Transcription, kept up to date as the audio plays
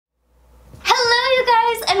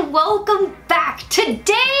and welcome back.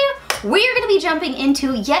 Today we are going to be jumping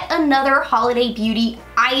into yet another holiday beauty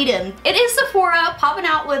item. It is Sephora popping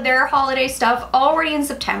out with their holiday stuff already in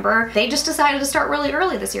September. They just decided to start really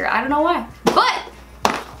early this year. I don't know why, but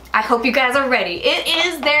I hope you guys are ready. It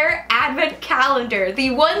is their advent calendar,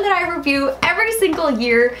 the one that I review every single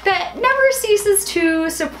year that never ceases to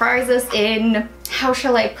surprise us in, how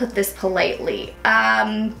shall I put this politely,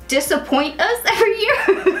 disappoint us every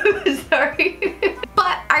year. Sorry.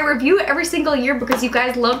 But I review it every single year because you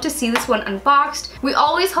guys love to see this one unboxed. We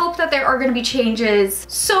always hope that there are going to be changes.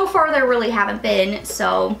 So far there really haven't been,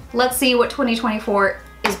 so let's see what 2024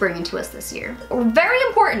 is bringing to us this year. Very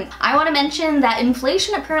important, I want to mention that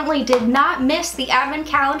inflation apparently did not miss the advent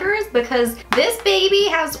calendars because this baby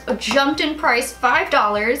has jumped in price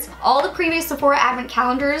 $5. All the previous Sephora advent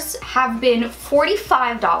calendars have been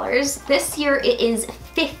 $45. This year it is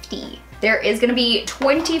 $50. There is going to be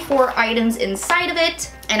 24 items inside of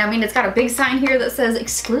it, and I mean it's got a big sign here that says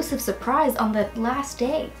exclusive surprise on the last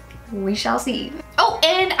day. We shall see. Oh,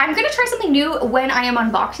 and I'm gonna try something new when I am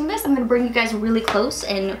unboxing this. I'm gonna bring you guys really close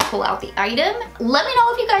and pull out the item. Let me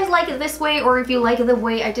know if you guys like it this way or if you like it the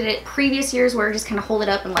way I did it previous years where I just kind of hold it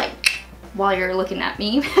up and like, while you're looking at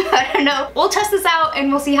me. I don't know. We'll test this out and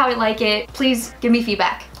we'll see how I like it. Please give me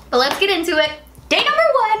feedback. But let's get into it. Day number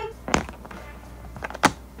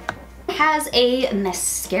 1 has a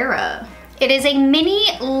mascara. It is a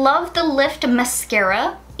mini Love the Lift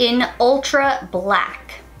mascara in ultra black.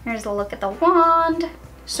 Here's a look at the wand.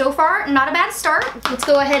 So far, not a bad start. Let's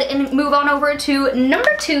go ahead and move on over to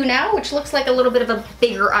number 2 now, which looks like a little bit of a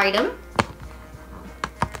bigger item.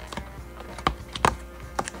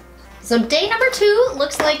 So day number 2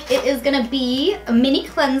 looks like it is gonna be a mini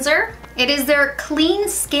cleanser. It is their Clean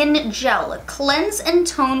Skin Gel, cleanse and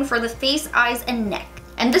tone for the face, eyes, and neck.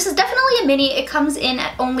 And this is definitely a mini. It comes in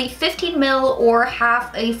at only 15 ml or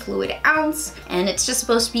half a fluid ounce. And it's just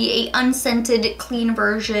supposed to be a unscented, clean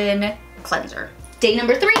version cleanser. Day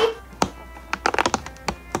number 3,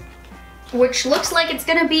 which looks like it's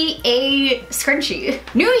gonna be a scrunchie.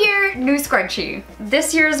 New year, new scrunchie.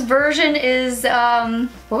 This year's version is,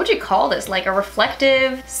 what would you call this? Like a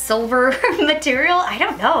reflective silver material? I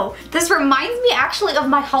don't know. This reminds me actually of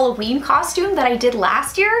my Halloween costume that I did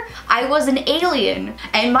last year. I was an alien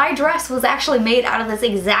and my dress was actually made out of this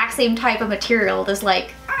exact same type of material. This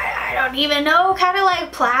like, I don't even know, kind of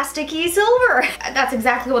like plasticky silver. That's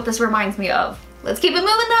exactly what this reminds me of. Let's keep it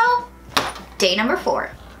moving though. Day number 4.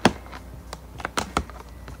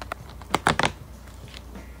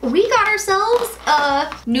 We got ourselves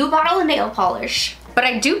a new bottle of nail polish, but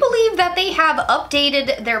I do believe that they have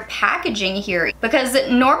updated their packaging here because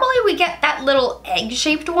normally we get that little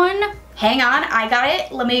egg-shaped one. Hang on, I got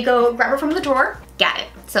it. Let me go grab it from the drawer. Got it.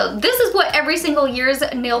 So this is what every single year's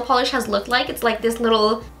nail polish has looked like. It's like this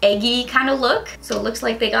little eggy kind of look. So it looks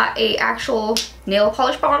like they got a actual nail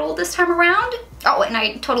polish bottle this time around. Oh, and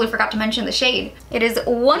I totally forgot to mention the shade. It is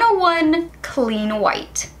 101 Clean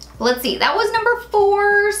White. Let's see, that was number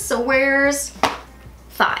 4, so where's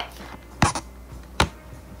 5?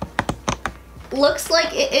 Looks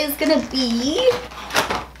like it is gonna be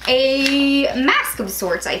a mask of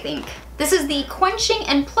sorts, I think. This is the Quenching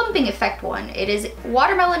and Plumping Effect one. It is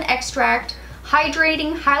watermelon extract,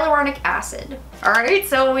 hydrating hyaluronic acid. All right,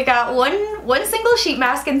 so we got one single sheet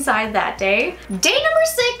mask inside that day. Day number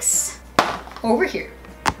 6, over here.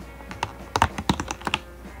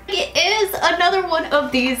 It is another one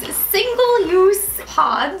of these single-use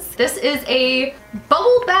pods. This is a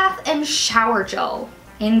bubble bath and shower gel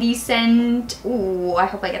in the scent, ooh, I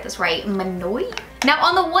hope I get this right, Manoi? Now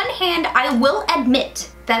on the one hand, I will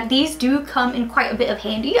admit that these do come in quite a bit of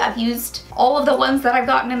handy. I've used all of the ones that I've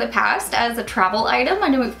gotten in the past as a travel item. I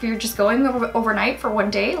know if you're just going overnight for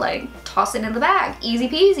one day, like toss it in the bag, easy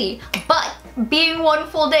peasy. But being one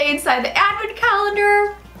full day inside the advent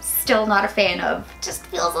calendar, still not a fan of. Just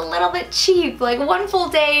feels a little bit cheap. Like one full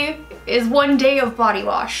day is one day of body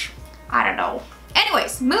wash. I don't know.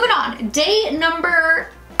 Anyways, moving on. Day number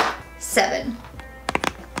 7.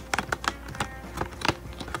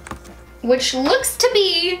 Which looks to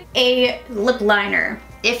be a lip liner.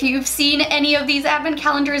 If you've seen any of these advent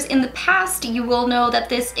calendars in the past, you will know that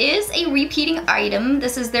this is a repeating item.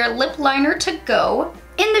 This is their lip liner to go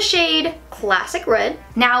in the shade Classic Red.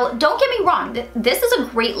 Now, don't get me wrong, this is a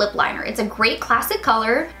great lip liner. It's a great classic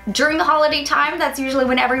color. During the holiday time, that's usually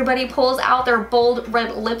when everybody pulls out their bold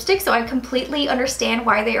red lipstick, so I completely understand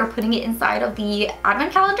why they are putting it inside of the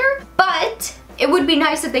advent calendar, but it would be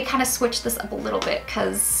nice if they kind of switched this up a little bit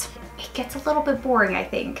because it gets a little bit boring, I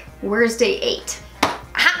think. Where's day 8?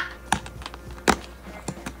 Aha!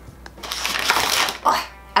 Oh,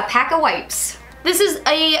 a pack of wipes. This is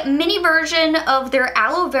a mini version of their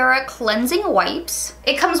aloe vera cleansing wipes.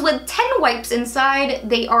 It comes with 10 wipes inside.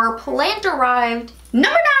 They are plant derived.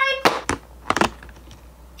 Number 9.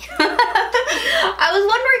 I was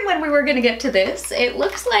wondering when we were gonna get to this. It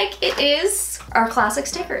looks like it is our classic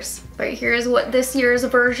stickers. Right here is what this year's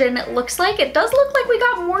version looks like. It does look like we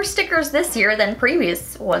got more stickers this year than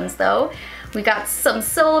previous ones though. We got some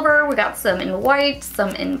silver, we got some in white, some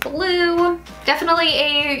in blue. Definitely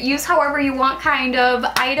a use however you want kind of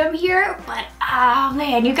item here, but oh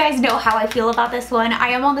man, you guys know how I feel about this one. I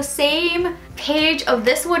am on the same page of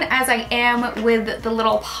this one as I am with the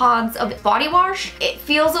little pods of body wash. It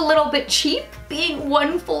feels a little bit cheap being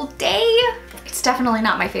one full day. It's definitely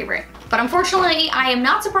not my favorite. But unfortunately, I am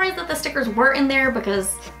not surprised that the stickers were in there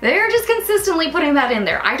because they're just consistently putting that in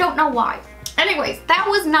there. I don't know why. Anyways, that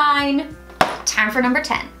was 9. Time for number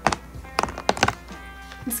 10.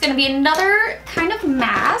 It's gonna be another kind of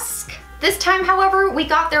mask. This time, however, we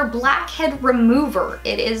got their blackhead remover.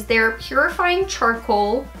 It is their purifying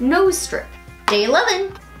charcoal nose strip. Day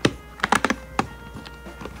 11.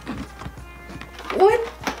 What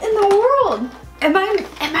in the world? Am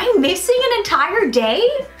I missing an entire day?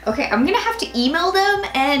 Okay, I'm gonna have to email them,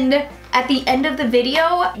 and at the end of the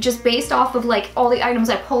video, just based off of like all the items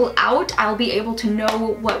I pull out, I'll be able to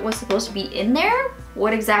know what was supposed to be in there,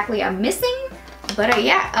 what exactly I'm missing. But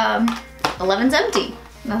yeah, 11's empty.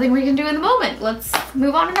 Nothing we can do in the moment. Let's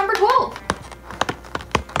move on to number 12.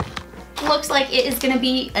 Looks like it is gonna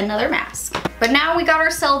be another mask. But now we got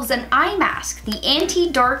ourselves an eye mask, the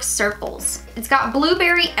Anti-Dark Circles. It's got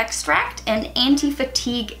blueberry extract and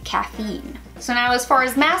anti-fatigue caffeine. So now as far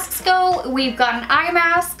as masks go, we've got an eye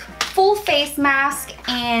mask, full face mask,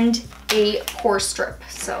 and a pore strip.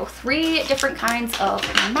 So 3 different kinds of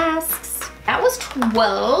masks. That was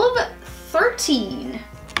 12, 13.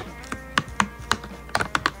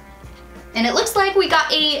 And it looks like we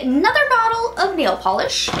got another bottle of nail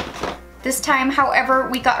polish. This time, however,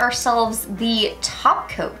 we got ourselves the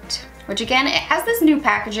top coat, which again, it has this new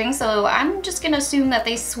packaging, so I'm just gonna assume that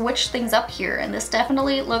they switched things up here, and this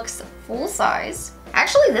definitely looks full size.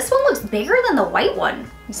 Actually, this one looks bigger than the white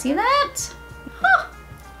one. You see that? Huh.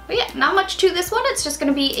 But yeah, not much to this one. It's just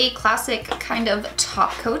gonna be a classic kind of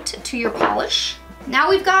top coat to your polish.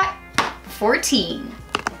 Now we've got 14.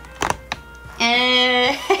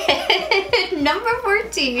 And number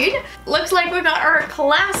 14, looks like we got our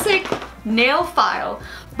classic nail file.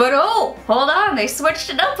 But oh, hold on, they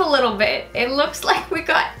switched it up a little bit. It looks like we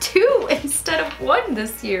got 2 instead of 1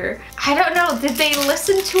 this year. I don't know, did they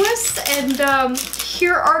listen to us and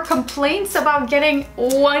hear our complaints about getting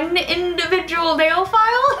 1 individual nail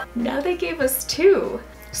file? Now they gave us 2.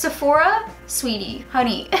 Sephora, sweetie,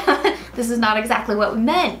 honey, this is not exactly what we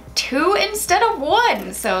meant. 2 instead of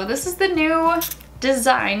 1. So this is the new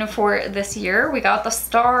design for this year. We got the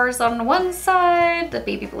stars on one side, the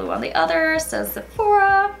baby blue on the other, says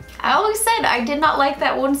Sephora. I always said I did not like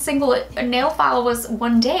that one single nail file was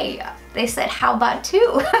 1 day. They said, how about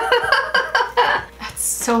 2? That's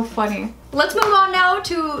so funny. Let's move on now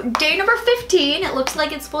to day number 15. It looks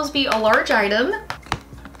like it's supposed to be a large item.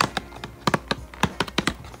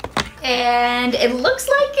 And it looks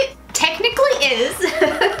like it technically is,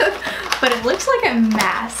 but it looks like a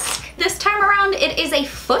mask. This time around, it is a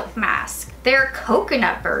foot mask, their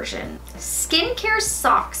coconut version. Skincare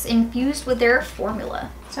socks infused with their formula.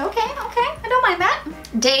 So okay, I don't mind that.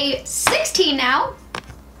 Day 16 now.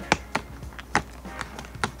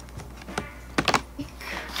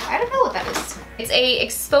 I don't know what that is. It's a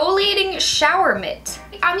exfoliating shower mitt.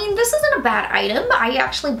 I mean, this isn't a bad item. I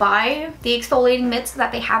actually buy the exfoliating mitts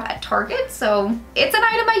that they have at Target, so it's an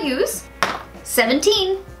item I use.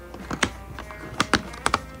 17.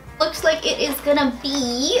 Looks like it is gonna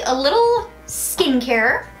be a little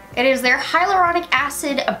skincare. It is their hyaluronic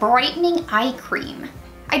acid brightening eye cream.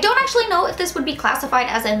 I don't actually know if this would be classified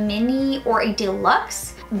as a mini or a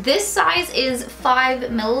deluxe. This size is 5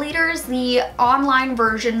 milliliters. The online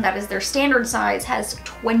version, that is their standard size, has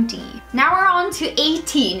 20. Now we're on to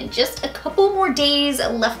 18. Just a couple more days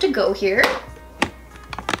left to go here.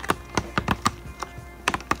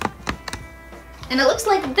 And it looks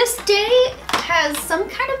like this day has some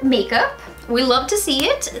kind of makeup. We love to see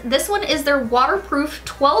it. This one is their waterproof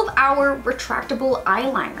 12-hour retractable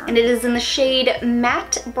eyeliner, and it is in the shade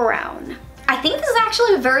Matte Brown. I think this is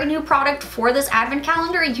actually a very new product for this advent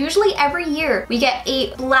calendar. Usually every year we get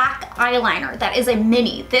a black eyeliner that is a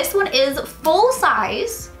mini. This one is full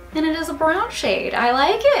size and it is a brown shade. I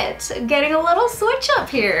like it. Getting a little switch up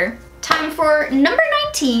here. Time for number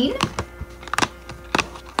 19.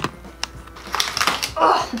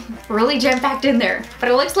 Oh, really jam-packed in there. But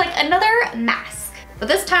it looks like another mask. But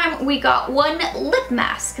this time we got one lip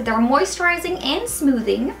mask. They're moisturizing and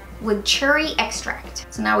smoothing with cherry extract.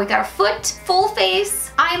 So now we got a foot, full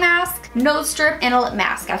face, eye mask, nose strip, and a lip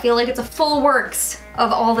mask. I feel like it's a full works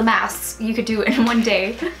of all the masks you could do in one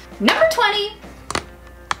day. Number 20.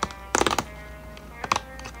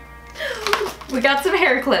 We got some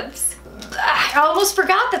hair clips. I almost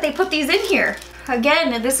forgot that they put these in here.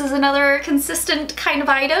 Again, this is another consistent kind of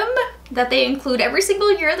item that they include every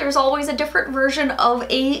single year. There's always a different version of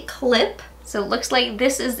a clip. So it looks like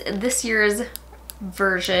this is this year's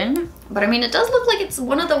version. But I mean, it does look like it's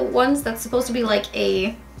one of the ones that's supposed to be like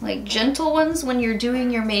gentle ones when you're doing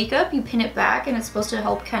your makeup. You pin it back and it's supposed to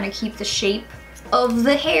help kind of keep the shape of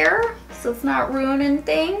the hair so it's not ruining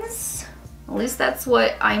things. At least that's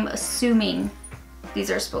what I'm assuming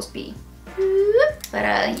these are supposed to be.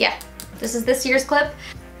 But yeah, this is this year's clip.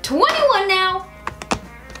 21 now.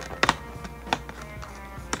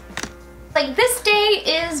 Like, this day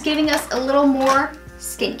is giving us a little more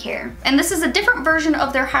skincare. And this is a different version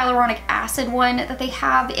of their hyaluronic acid one that they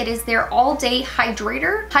have. It is their all-day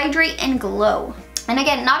hydrator, hydrate and glow. And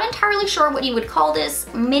again, not entirely sure what you would call this,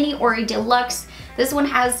 mini or a deluxe. This one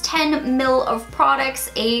has 10 ml of products.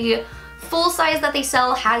 A full size that they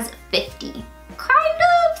sell has 50. Kind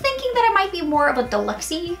of thinking that it might be more of a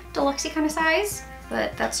deluxe-y kind of size,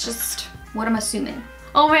 but that's just what I'm assuming.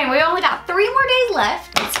 Oh man, we only got 3 more days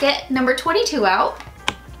left. Let's get number 22 out.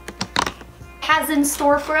 Has in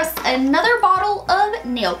store for us another bottle of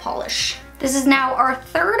nail polish. This is now our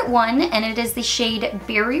 3rd one, and it is the shade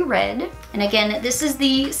Berry Red. And again, this is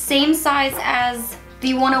the same size as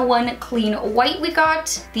the 101 Clean White we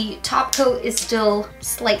got. The top coat is still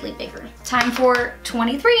slightly bigger. Time for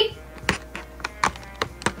 23.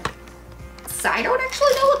 I don't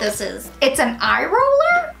actually know what this is. It's an eye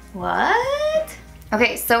roller? What?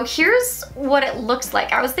 Okay, so here's what it looks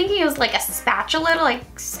like. I was thinking it was like a spatula to like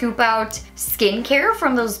scoop out skincare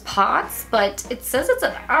from those pots, but it says it's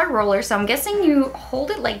an eye roller, so I'm guessing you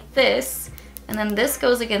hold it like this, and then this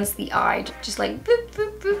goes against the eye, just like boop,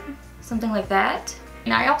 boop, boop, something like that.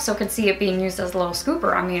 And I also could see it being used as a little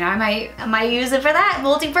scooper. I mean, I might use it for that,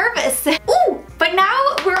 multi-purpose. Ooh, but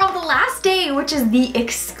now we're on the last day, which is the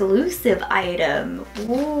exclusive item.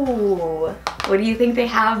 Ooh, what do you think they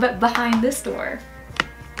have behind this door?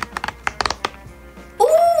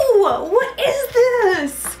 Ooh, what is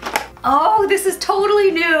this? Oh, this is totally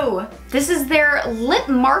new. This is their lip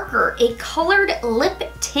marker, a colored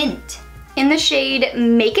lip tint in the shade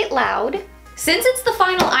Make It Loud. Since it's the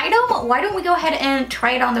final item, why don't we go ahead and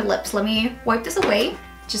try it on their lips? Let me wipe this away,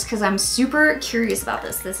 just because I'm super curious about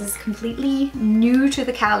this. This is completely new to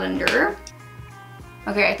the calendar.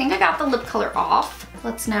 Okay, I think I got the lip color off.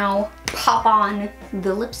 Let's now pop on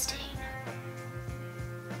the lip stain.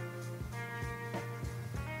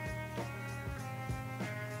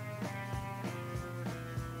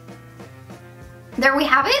 There we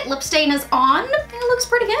have it, lip stain is on. It looks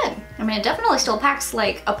pretty good. I mean, it definitely still packs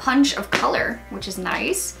like a punch of color, which is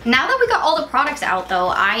nice. Now that we got all the products out though,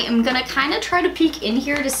 I am gonna kind of try to peek in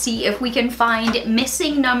here to see if we can find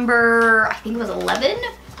missing number, I think it was 11.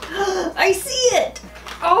 I see it.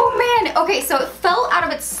 Oh man, okay, so it fell out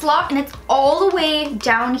of its slot and it's all the way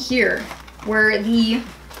down here where the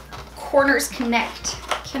corners connect.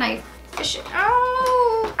 Can I fish it?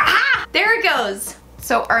 Oh, ah, there it goes.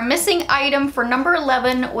 So our missing item for number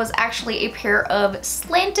 11 was actually a pair of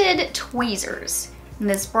slanted tweezers. And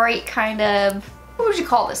this bright kind of, what would you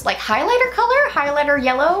call this? Like highlighter color? Highlighter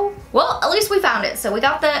yellow? Well, at least we found it. So we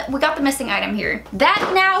got the missing item here.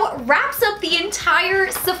 That now wraps up the entire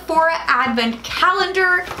Sephora Advent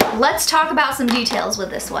calendar. Let's talk about some details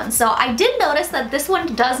with this one. So I did notice that this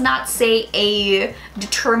one does not say a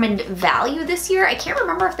determined value this year. I can't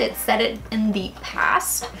remember if they said it in the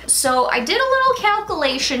past. So I did a little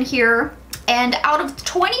calculation here, and out of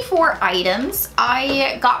 24 items,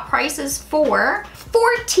 I got prices for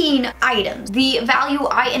 14 items. The value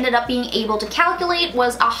I ended up being able to calculate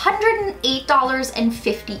was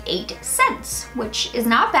 $108.58, which is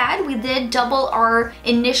not bad. We did double our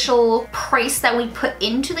initial price that we put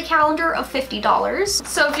into the calendar of $50.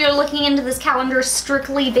 So if you're looking into this calendar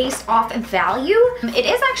strictly based off value, it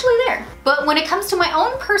is actually there. But when it comes to my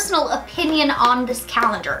own personal opinion on this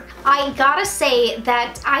calendar, I gotta say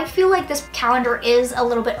that I feel like this calendar is a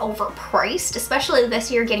little bit overpriced, especially this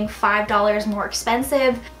year getting $5 more expensive.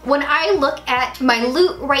 When I look at my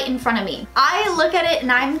loot right in front of me, I look at it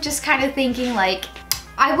and I'm just kind of thinking like,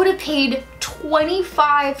 I would have paid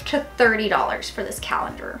 $25 to $30 for this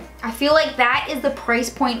calendar. I feel like that is the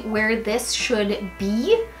price point where this should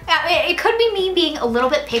be. It could be me being a little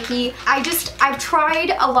bit picky. I've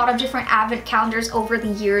tried a lot of different advent calendars over the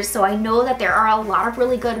years, so I know that there are a lot of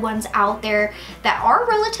really good ones out there that are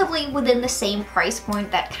relatively within the same price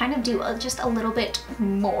point that kind of do just a little bit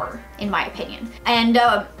more, in my opinion. And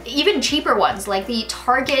even cheaper ones like the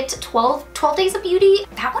Target 12 Days of Beauty,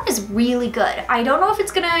 that one is really good. I don't know if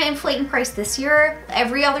it's gonna inflate in price this year.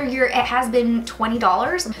 Every other year it has been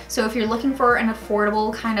 $20. So if you're looking for an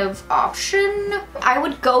affordable kind of option, I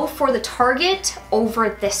would go for the Target over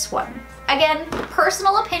this one. Again,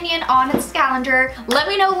 personal opinion on its calendar. Let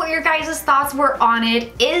me know what your guys' thoughts were on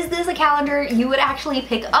it. Is this a calendar you would actually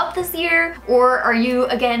pick up this year, or are you,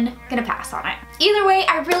 again, gonna pass on it? Either way,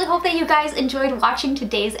 I really hope that you guys enjoyed watching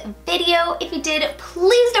today's video. If you did,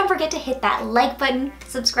 please don't forget to hit that like button,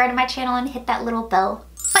 subscribe to my channel, and hit that little bell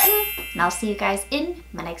button. And I'll see you guys in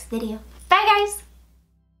my next video. Bye, guys!